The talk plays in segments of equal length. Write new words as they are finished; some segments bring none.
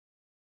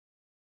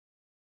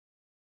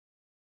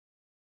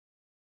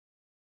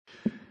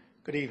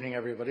Good evening,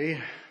 everybody.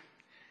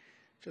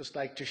 Just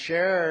like to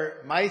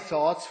share my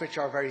thoughts, which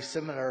are very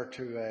similar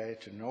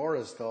to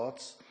Nora's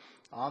thoughts,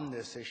 on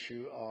this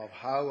issue of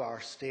how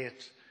our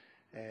state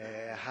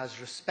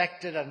has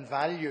respected and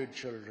valued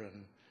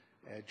children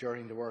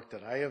during the work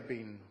that I have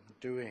been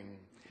doing.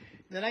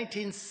 In the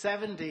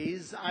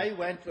 1970s, I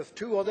went with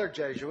two other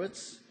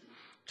Jesuits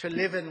to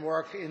live and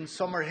work in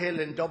Summerhill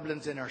in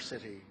Dublin's inner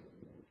city.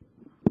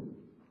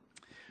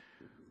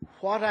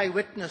 What I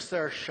witnessed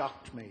there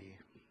shocked me.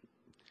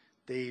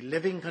 The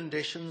living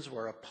conditions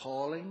were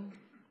appalling.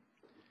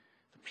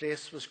 The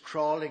place was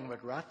crawling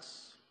with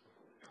rats.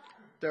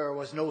 There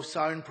was no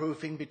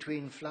soundproofing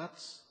between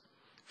flats.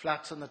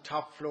 Flats on the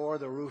top floor,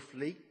 the roof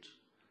leaked.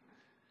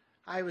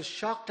 I was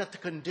shocked at the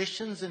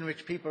conditions in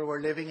which people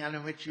were living and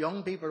in which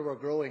young people were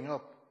growing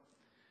up.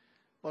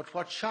 But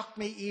what shocked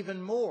me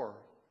even more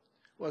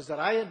was that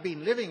I had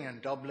been living in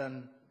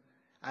Dublin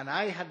and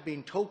I had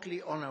been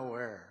totally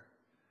unaware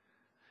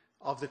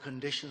of the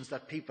conditions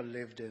that people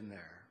lived in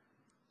there.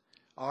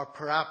 Or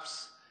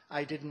perhaps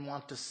I didn't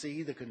want to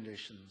see the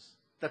conditions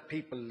that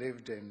people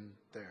lived in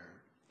there.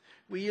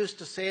 We used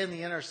to say in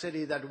the inner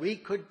city that we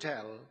could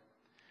tell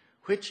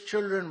which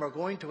children were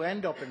going to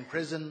end up in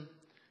prison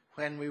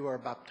when we were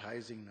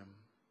baptizing them.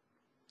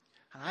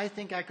 And I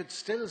think I could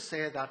still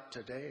say that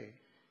today.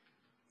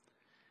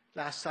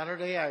 Last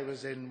Saturday I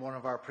was in one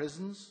of our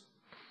prisons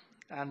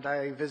and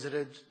I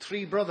visited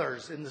three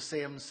brothers in the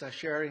same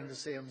sharing the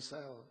same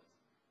cell.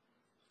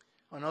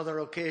 On other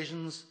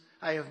occasions,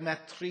 I have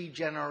met three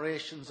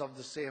generations of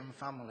the same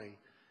family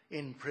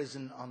in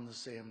prison on the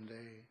same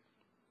day.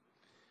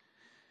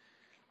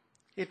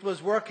 It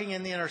was working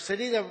in the inner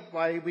city that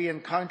we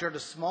encountered a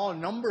small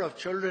number of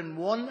children,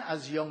 one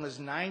as young as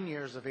 9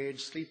 years of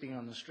age, sleeping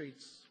on the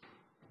streets.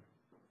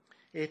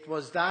 It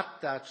was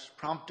that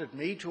prompted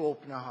me to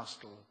open a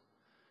hostel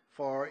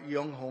for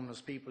young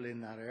homeless people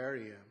in that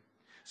area.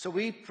 So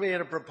we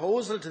made a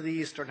proposal to the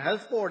Eastern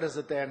Health Board, as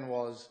it then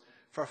was,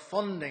 for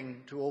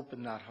funding to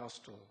open that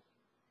hostel.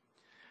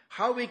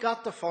 How we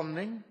got the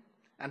funding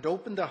and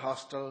opened the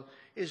hostel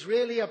is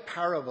really a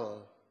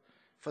parable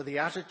for the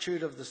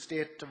attitude of the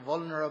state to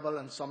vulnerable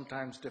and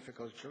sometimes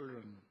difficult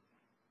children.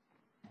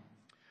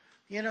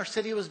 The inner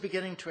city was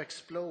beginning to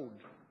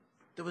explode.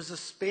 There was a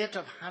spate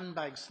of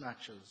handbag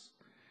snatches,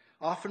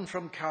 often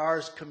from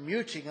cars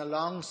commuting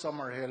along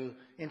Summerhill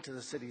into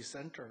the city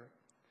centre.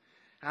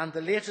 And the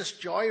latest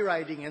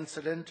joyriding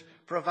incident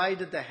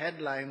provided the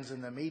headlines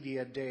in the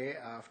media day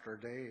after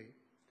day.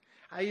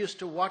 I used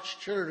to watch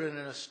children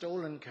in a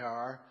stolen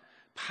car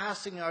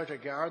passing out to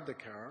guard the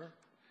car,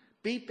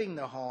 beeping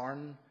the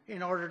horn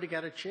in order to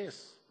get a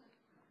chase.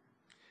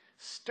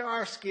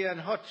 Starsky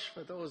and Hutch,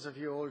 for those of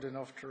you old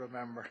enough to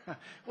remember,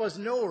 was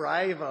no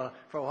rival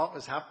for what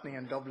was happening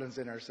in Dublin's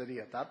inner city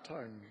at that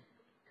time.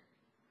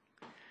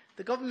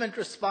 The government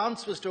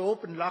response was to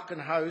open Loughlin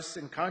House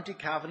in County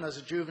Cavan as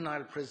a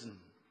juvenile prison,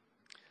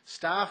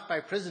 staffed by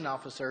prison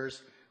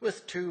officers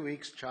with 2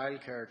 weeks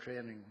childcare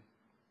training.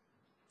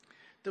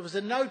 There was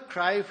an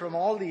outcry from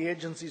all the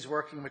agencies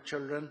working with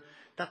children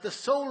that the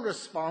sole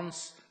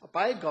response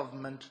by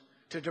government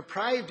to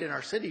deprived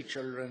inner city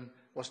children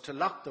was to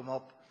lock them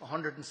up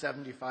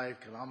 175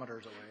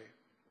 kilometres away.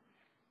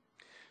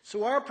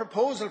 So our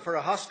proposal for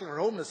a hostel for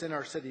homeless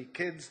inner city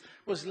kids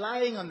was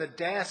lying on the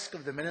desk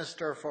of the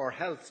Minister for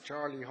Health,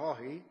 Charlie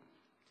Haughey,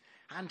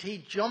 and he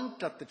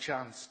jumped at the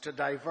chance to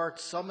divert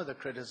some of the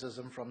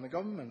criticism from the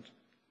government.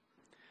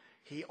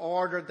 He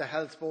ordered the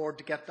Health Board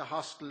to get the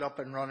hostel up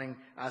and running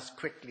as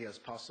quickly as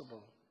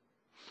possible.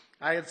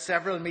 I had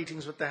several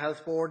meetings with the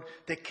Health Board.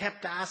 They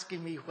kept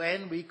asking me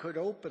when we could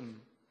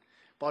open,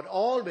 but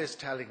always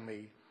telling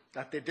me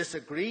that they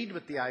disagreed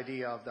with the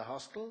idea of the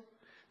hostel.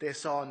 They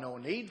saw no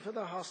need for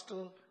the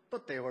hostel,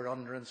 but they were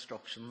under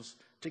instructions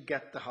to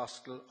get the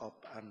hostel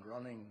up and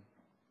running.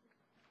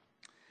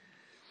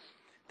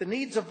 The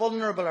needs of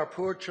vulnerable or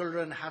poor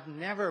children have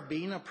never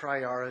been a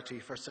priority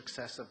for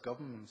successive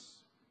governments.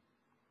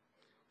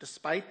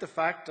 Despite the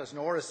fact, as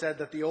Nora said,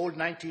 that the old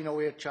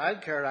 1908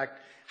 Childcare Act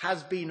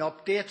has been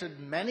updated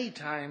many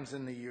times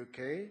in the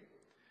UK,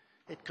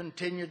 it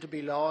continued to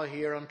be law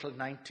here until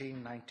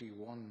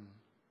 1991.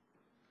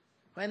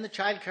 When the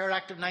Childcare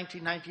Act of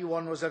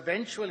 1991 was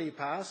eventually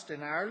passed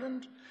in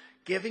Ireland,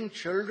 giving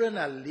children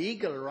a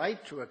legal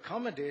right to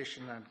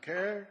accommodation and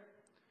care,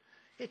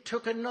 it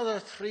took another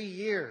 3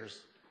 years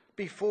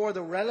before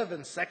the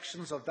relevant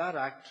sections of that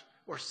act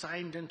were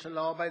signed into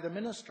law by the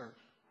Minister.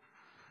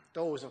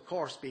 Those, of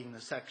course, being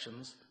the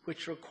sections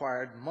which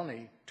required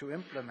money to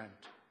implement.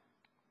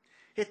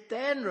 It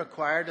then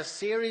required a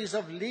series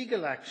of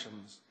legal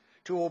actions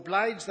to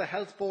oblige the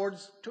health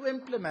boards to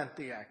implement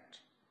the Act.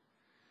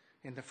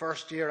 In the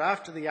first year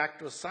after the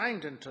Act was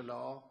signed into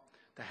law,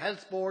 the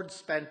health board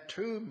spent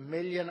 £2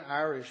 million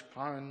Irish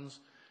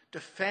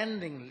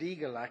defending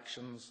legal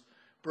actions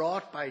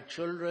brought by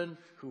children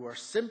who were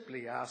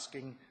simply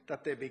asking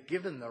that they be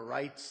given the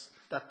rights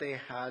that they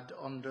had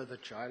under the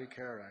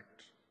Childcare Act.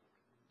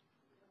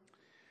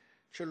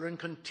 Children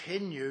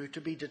continue to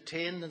be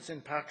detained in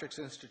St Patrick's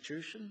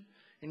Institution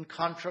in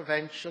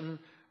contravention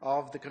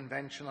of the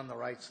Convention on the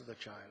Rights of the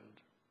Child.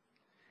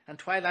 And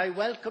while I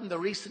welcome the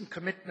recent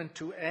commitment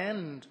to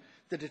end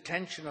the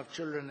detention of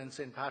children in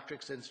St.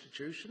 Patrick's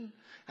Institution,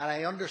 and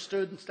I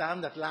understand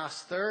that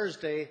last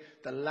Thursday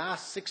the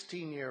last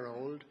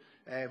 16-year-old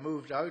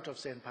moved out of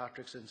St.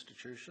 Patrick's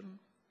Institution,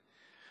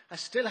 I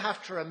still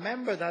have to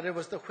remember that it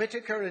was the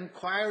Whittaker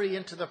inquiry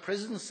into the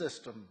prison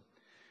system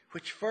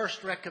which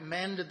first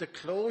recommended the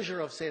closure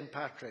of St.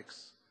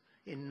 Patrick's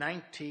in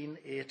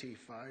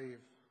 1985.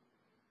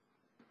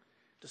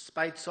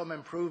 Despite some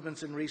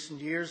improvements in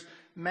recent years,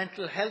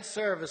 mental health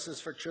services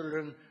for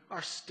children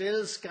are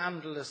still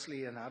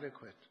scandalously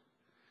inadequate,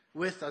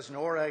 with, as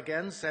Nora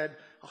again said,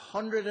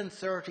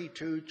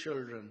 132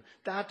 children,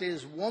 that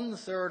is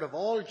 1/3 of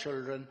all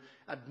children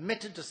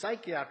admitted to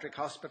psychiatric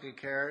hospital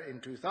care in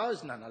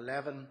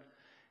 2011,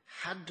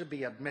 had to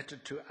be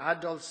admitted to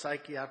adult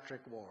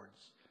psychiatric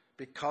wards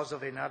because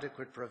of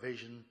inadequate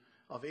provision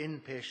of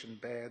inpatient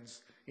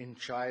beds in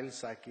child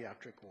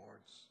psychiatric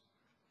wards.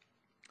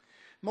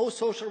 Most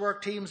social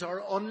work teams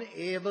are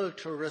unable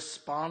to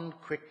respond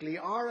quickly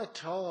or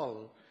at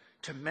all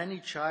to many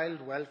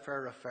child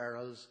welfare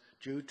referrals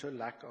due to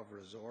lack of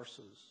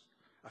resources.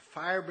 A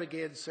fire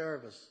brigade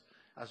service,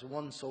 as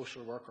one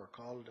social worker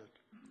called it,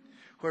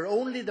 where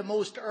only the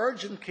most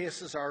urgent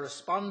cases are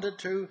responded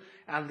to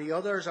and the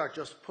others are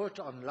just put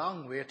on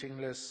long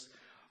waiting lists,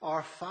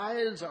 or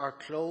files are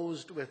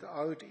closed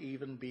without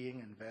even being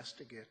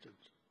investigated.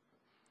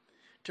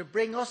 To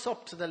bring us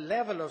up to the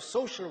level of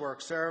social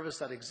work service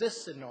that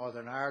exists in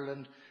Northern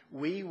Ireland,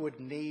 we would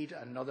need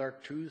another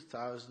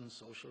 2,000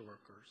 social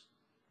workers.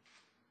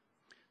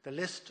 The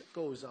list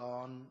goes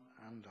on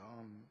and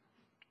on.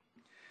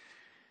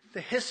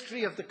 The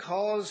history of the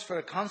calls for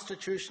a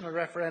constitutional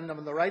referendum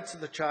on the rights of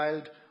the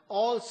child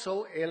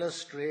also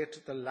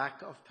illustrate the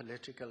lack of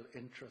political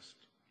interest.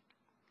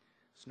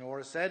 As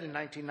Nora said, in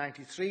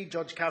 1993,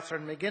 Judge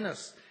Catherine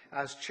McGuinness,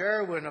 as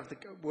chairwoman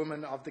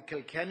of the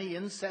Kilkenny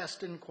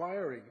Incest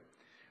Inquiry,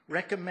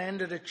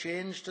 recommended a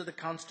change to the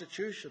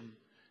Constitution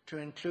to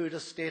include a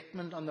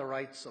statement on the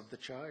rights of the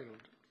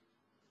child.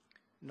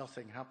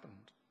 Nothing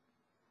happened.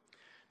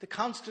 The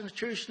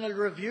Constitutional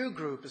Review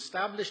Group,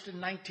 established in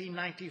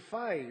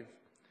 1995,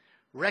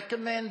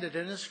 recommended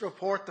in its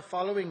report the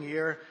following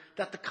year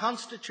that the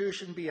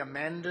Constitution be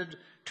amended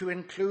to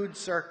include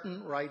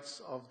certain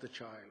rights of the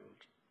child.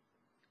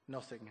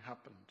 Nothing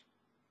happened.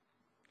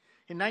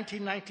 In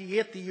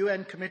 1998, the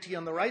UN Committee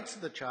on the Rights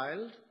of the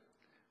Child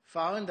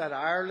found that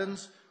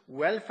Ireland's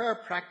welfare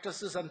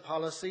practices and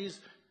policies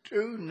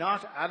do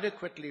not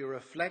adequately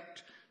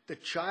reflect the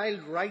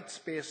child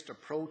rights-based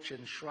approach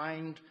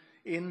enshrined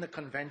in the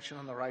Convention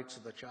on the Rights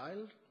of the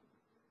Child,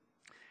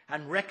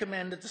 and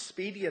recommended the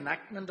speedy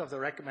enactment of the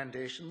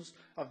recommendations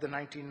of the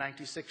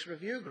 1996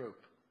 Review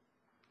Group.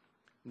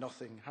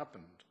 Nothing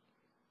happened.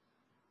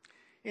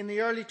 In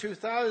the early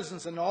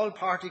 2000s, an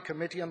all-party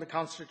committee on the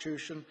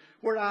Constitution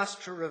were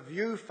asked to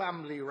review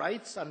family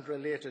rights and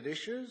related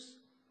issues,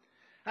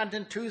 and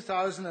in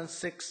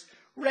 2006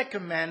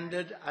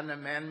 recommended an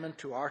amendment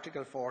to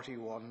Article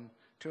 41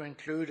 to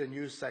include a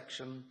new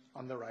section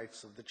on the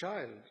rights of the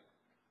child.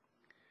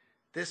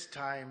 This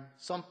time,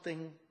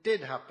 something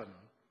did happen.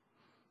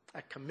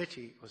 A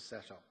committee was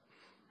set up.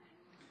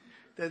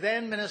 The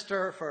then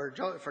Minister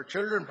for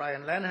Children,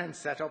 Brian Lenihan,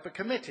 set up a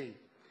committee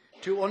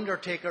to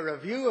undertake a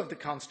review of the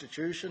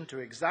Constitution to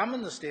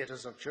examine the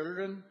status of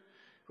children,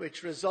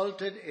 which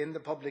resulted in the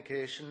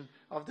publication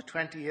of the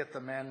 28th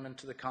Amendment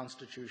to the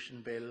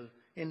Constitution Bill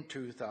in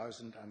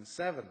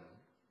 2007.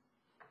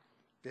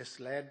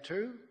 This led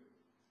to,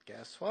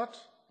 guess what?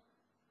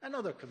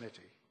 Another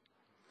committee.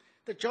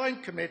 The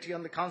Joint Committee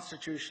on the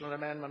Constitutional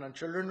Amendment on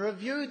Children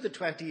reviewed the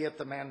 28th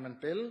Amendment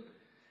Bill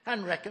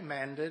and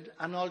recommended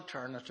an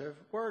alternative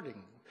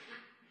wording.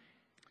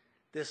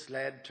 This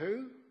led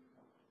to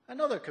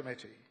another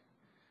committee,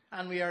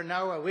 and we are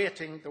now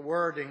awaiting the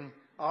wording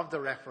of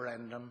the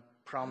referendum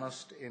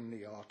promised in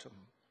the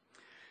autumn.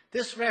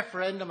 This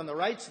referendum on the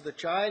rights of the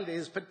child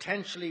is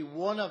potentially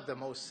one of the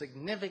most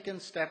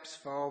significant steps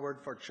forward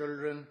for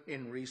children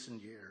in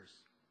recent years.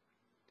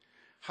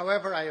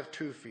 However, I have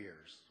two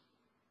fears.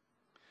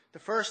 The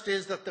first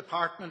is that the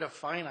Department of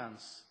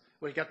Finance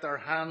will get their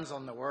hands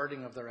on the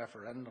wording of the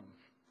referendum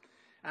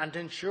and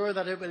ensure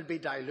that it will be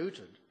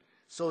diluted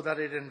so that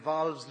it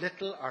involves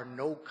little or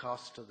no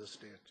cost to the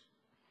state.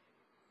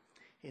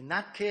 In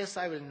that case,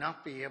 I will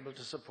not be able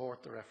to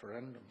support the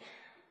referendum.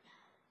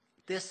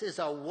 This is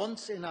a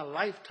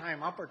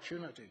once-in-a-lifetime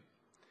opportunity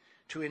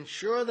to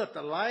ensure that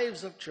the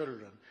lives of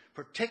children,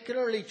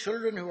 particularly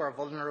children who are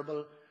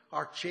vulnerable,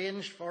 are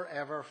changed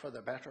forever for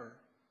the better.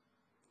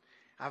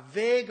 A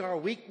vague or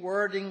weak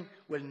wording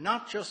will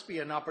not just be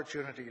an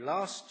opportunity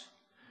lost,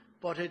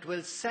 but it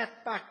will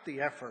set back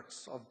the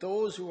efforts of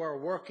those who are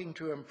working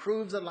to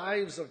improve the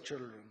lives of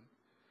children,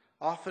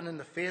 often in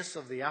the face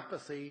of the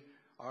apathy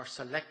or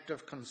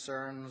selective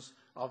concerns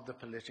of the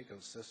political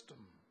system.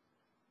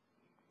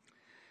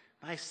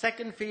 My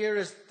second fear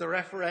is that the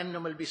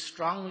referendum will be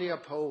strongly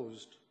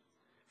opposed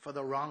for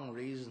the wrong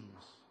reasons.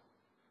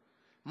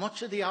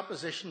 Much of the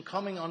opposition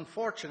coming,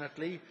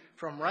 unfortunately,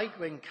 from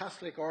right-wing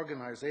Catholic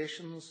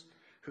organisations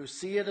who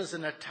see it as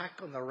an attack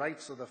on the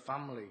rights of the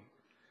family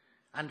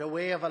and a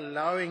way of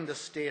allowing the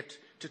state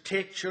to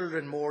take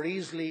children more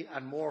easily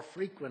and more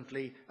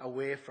frequently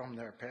away from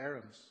their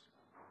parents.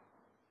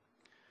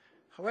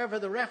 However,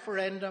 the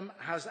referendum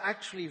has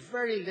actually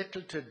very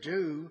little to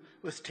do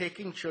with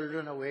taking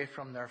children away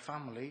from their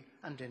family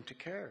and into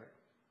care.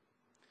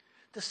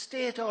 The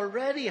state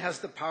already has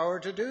the power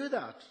to do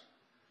that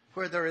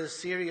where there is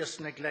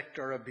serious neglect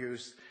or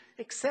abuse,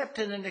 except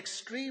in an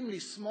extremely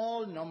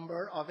small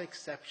number of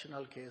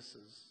exceptional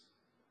cases.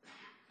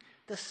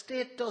 The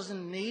state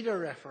doesn't need a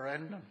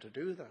referendum to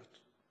do that.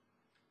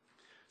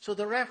 So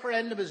the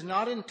referendum is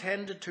not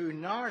intended to,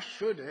 nor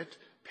should it,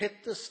 pit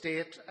the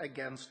state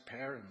against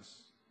parents.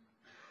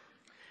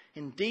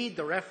 Indeed,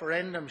 the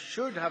referendum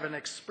should have an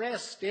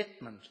express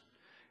statement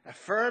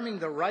affirming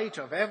the right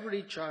of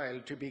every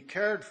child to be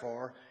cared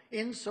for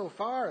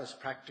insofar as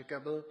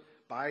practicable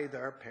by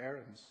their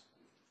parents.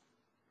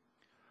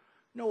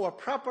 No, a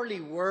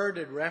properly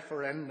worded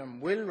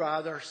referendum will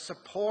rather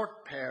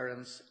support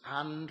parents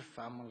and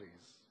families.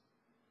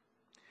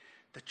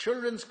 The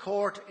Children's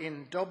Court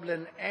in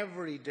Dublin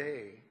every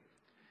day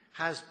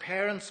has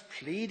parents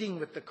pleading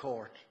with the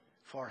court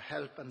for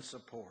help and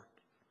support.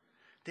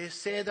 They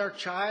say their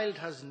child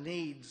has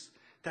needs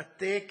that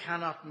they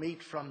cannot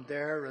meet from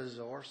their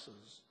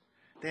resources.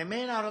 They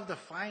may not have the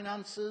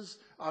finances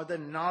or the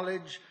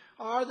knowledge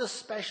or the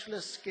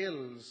specialist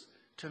skills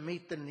to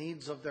meet the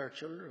needs of their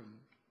children.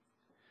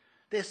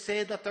 They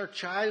say that their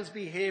child's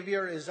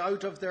behaviour is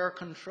out of their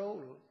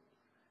control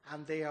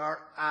and they are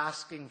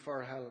asking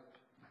for help.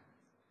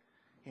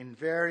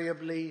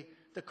 Invariably,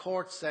 the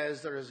court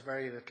says there is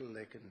very little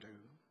they can do.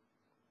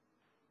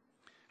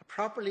 A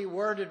properly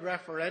worded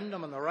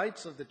referendum on the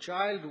rights of the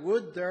child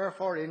would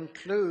therefore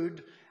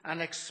include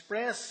an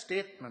express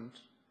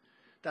statement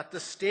that the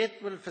state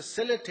will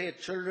facilitate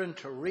children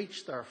to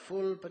reach their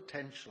full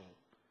potential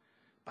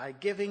by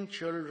giving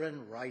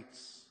children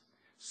rights,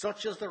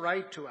 such as the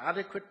right to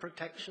adequate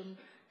protection,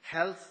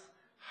 health,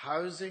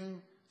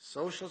 housing,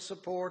 social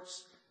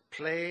supports,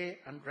 play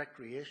and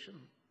recreation.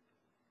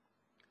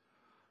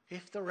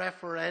 If the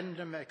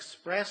referendum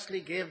expressly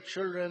gave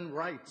children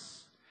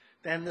rights,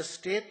 then the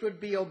state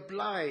would be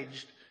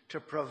obliged to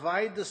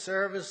provide the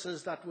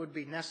services that would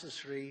be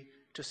necessary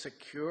to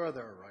secure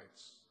their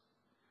rights.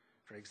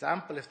 For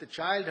example, if the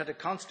child had a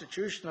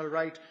constitutional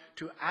right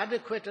to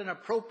adequate and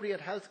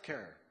appropriate health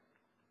care,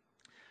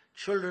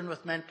 children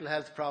with mental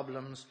health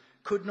problems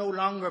could no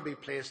longer be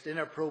placed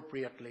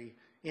inappropriately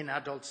in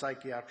adult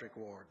psychiatric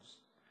wards.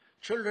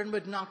 Children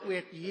would not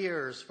wait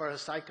years for a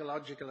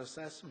psychological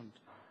assessment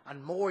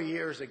and more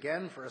years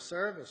again for a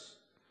service.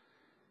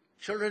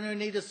 Children who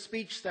needed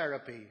speech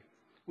therapy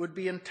would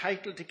be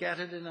entitled to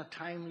get it in a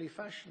timely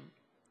fashion.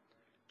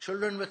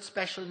 Children with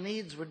special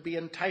needs would be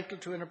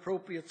entitled to an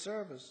appropriate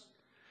service.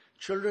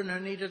 Children who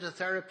needed a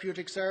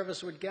therapeutic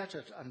service would get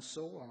it, and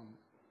so on.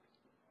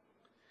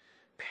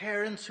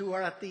 Parents who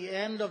are at the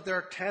end of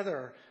their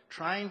tether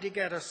trying to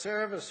get a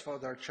service for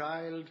their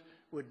child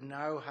would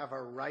now have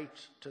a right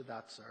to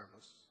that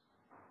service.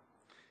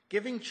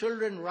 Giving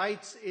children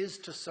rights is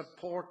to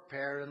support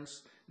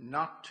parents,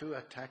 not to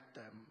attack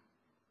them.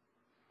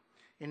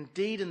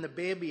 Indeed, in the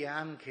Baby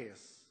Ann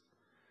case,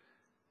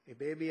 a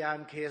Baby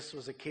Ann case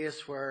was a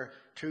case where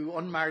two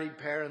unmarried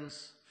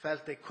parents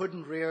felt they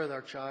couldn't rear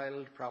their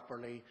child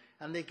properly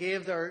and they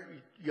gave their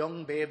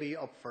young baby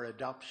up for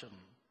adoption.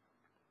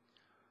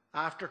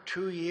 After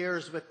 2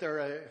 years with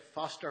their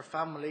foster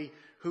family,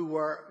 who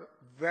were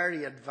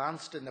very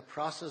advanced in the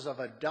process of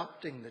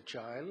adopting the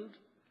child,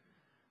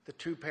 the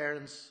two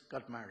parents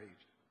got married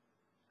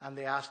and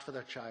they asked for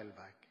their child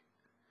back.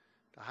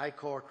 The High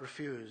Court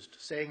refused,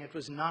 saying it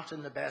was not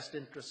in the best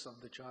interests of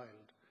the child.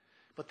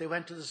 But they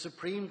went to the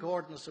Supreme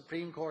Court, and the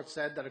Supreme Court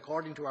said that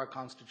according to our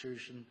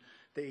Constitution,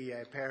 the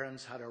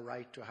parents had a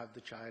right to have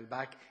the child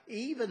back,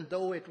 even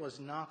though it was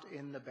not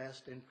in the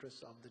best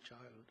interests of the child.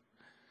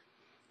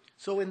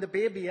 So in the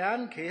Baby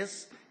Ann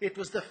case, it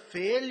was the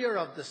failure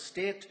of the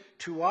state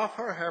to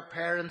offer her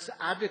parents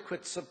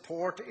adequate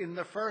support in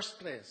the first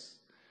place,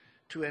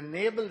 to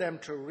enable them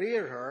to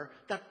rear her,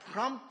 that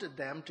prompted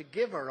them to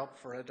give her up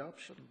for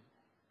adoption.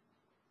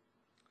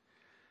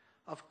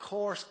 Of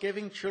course,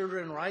 giving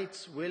children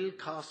rights will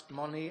cost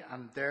money,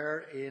 and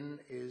therein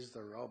is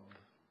the rub.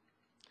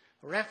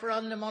 A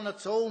referendum on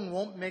its own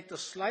won't make the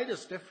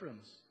slightest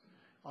difference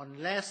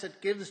unless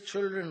it gives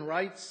children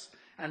rights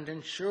and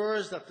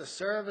ensures that the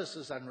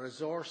services and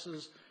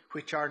resources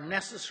which are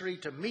necessary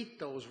to meet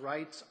those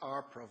rights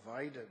are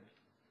provided.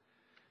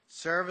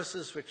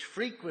 Services which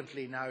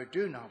frequently now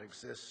do not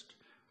exist,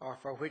 or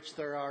for which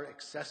there are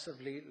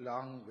excessively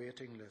long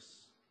waiting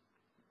lists.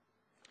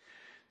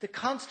 The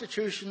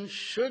Constitution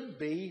should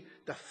be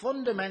the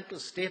fundamental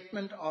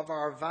statement of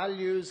our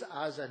values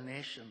as a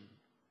nation,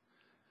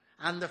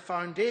 and the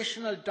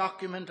foundational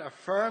document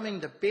affirming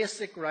the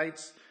basic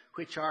rights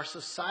which our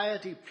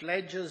society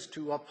pledges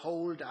to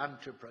uphold and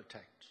to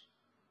protect.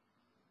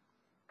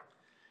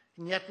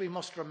 And yet we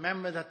must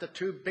remember that the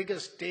two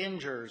biggest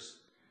dangers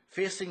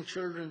facing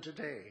children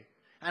today,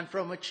 and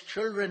from which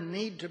children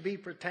need to be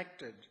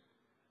protected,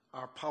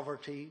 are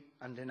poverty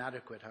and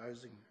inadequate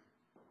housing.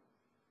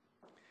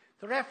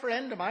 The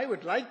referendum I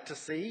would like to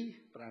see,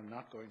 but I'm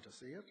not going to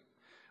see it,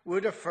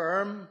 would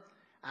affirm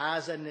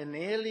as an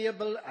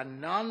inalienable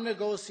and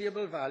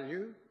non-negotiable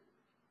value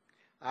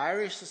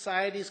Irish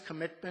society's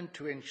commitment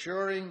to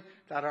ensuring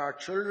that our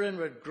children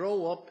would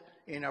grow up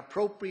in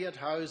appropriate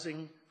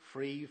housing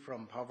free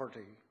from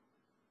poverty.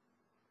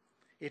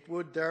 It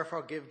would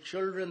therefore give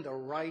children the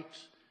right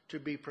to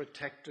be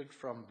protected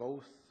from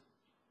both.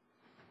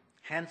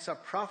 Hence, a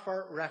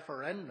proper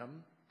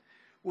referendum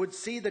would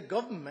see the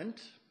government,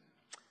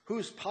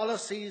 whose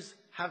policies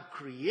have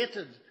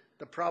created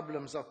the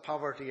problems of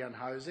poverty and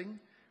housing,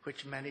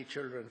 which many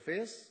children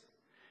face,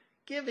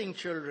 giving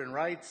children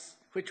rights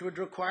which would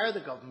require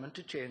the government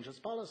to change its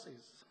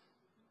policies.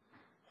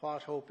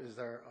 What hope is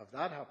there of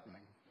that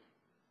happening?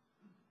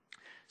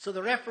 So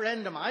the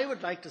referendum I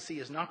would like to see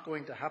is not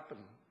going to happen.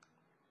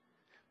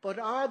 But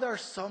are there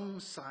some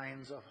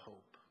signs of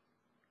hope?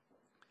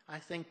 I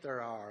think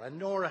there are, and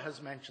Nora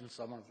has mentioned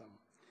some of them.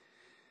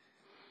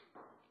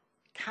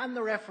 Can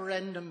the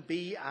referendum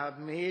be a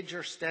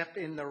major step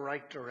in the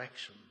right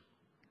direction?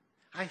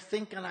 I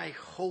think and I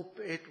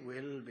hope it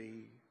will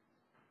be.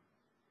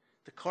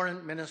 The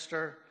current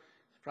Minister,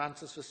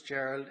 Frances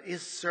Fitzgerald,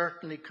 is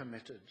certainly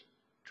committed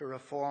to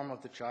reform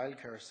of the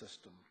childcare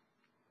system.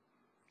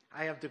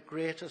 I have the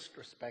greatest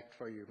respect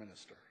for you,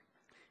 Minister.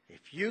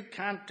 If you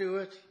can't do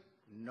it,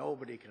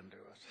 nobody can do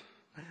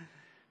it.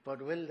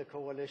 But will the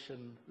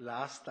coalition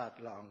last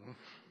that long?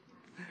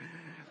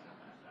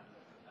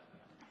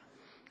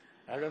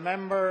 I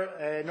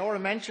remember Nora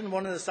mentioned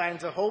one of the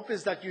signs of hope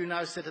is that you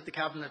now sit at the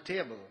cabinet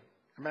table.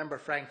 I remember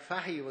Frank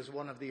Fahy was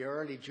one of the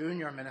early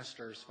junior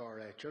ministers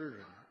for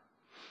children.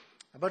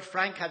 But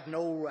Frank had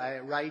no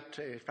right,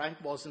 Frank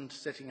wasn't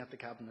sitting at the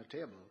cabinet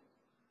table.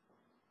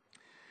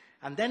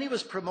 And then he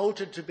was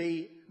promoted to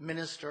be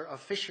Minister of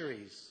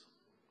Fisheries.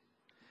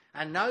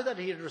 And now that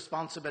he had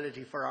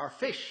responsibility for our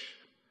fish,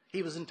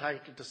 he was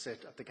entitled to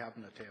sit at the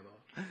cabinet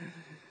table.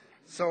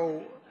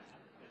 So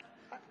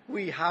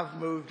we have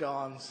moved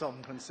on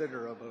some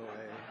considerable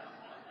way.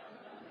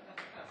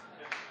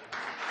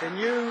 The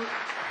new...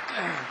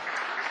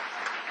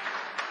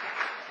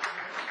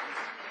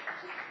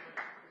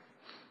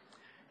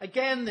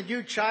 Again, the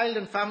new Child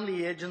and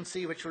Family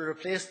Agency, which will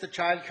replace the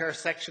childcare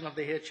section of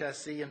the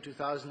HSE in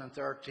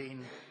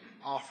 2013,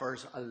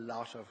 offers a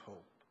lot of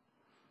hope.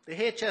 The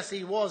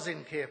HSE was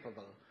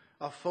incapable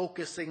of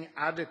focusing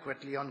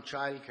adequately on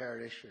childcare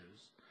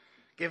issues,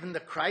 given the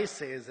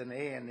crises in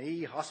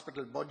A&E,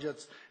 hospital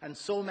budgets, and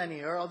so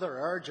many other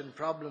urgent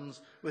problems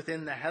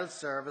within the health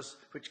service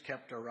which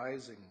kept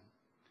arising.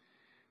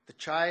 The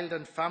Child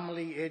and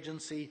Family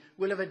Agency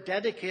will have a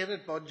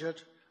dedicated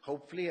budget,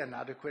 hopefully an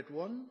adequate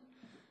one,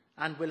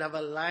 and will have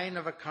a line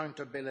of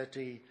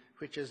accountability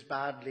which is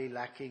badly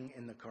lacking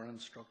in the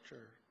current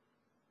structure.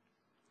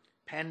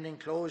 Pending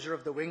closure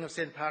of the wing of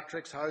St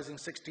Patrick's housing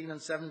 16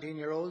 and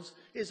 17-year-olds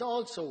is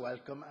also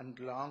welcome and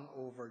long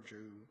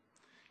overdue.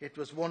 It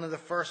was one of the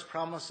first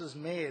promises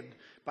made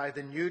by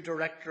the new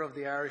director of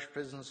the Irish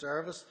Prison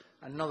Service,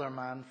 another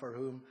man for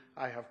whom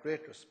I have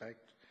great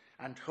respect,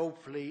 and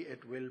hopefully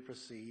it will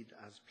proceed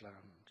as planned.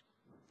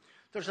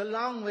 There's a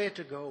long way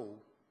to go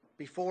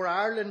before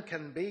Ireland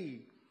can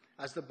be,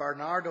 as the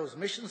Bernardo's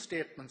mission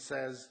statement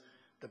says,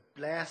 the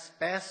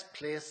best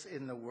place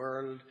in the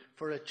world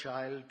for a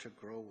child to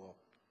grow up.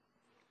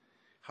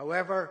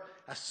 However,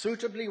 a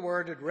suitably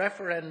worded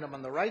referendum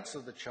on the rights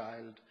of the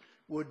child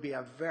would be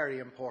a very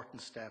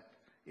important step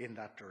in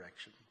that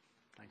direction.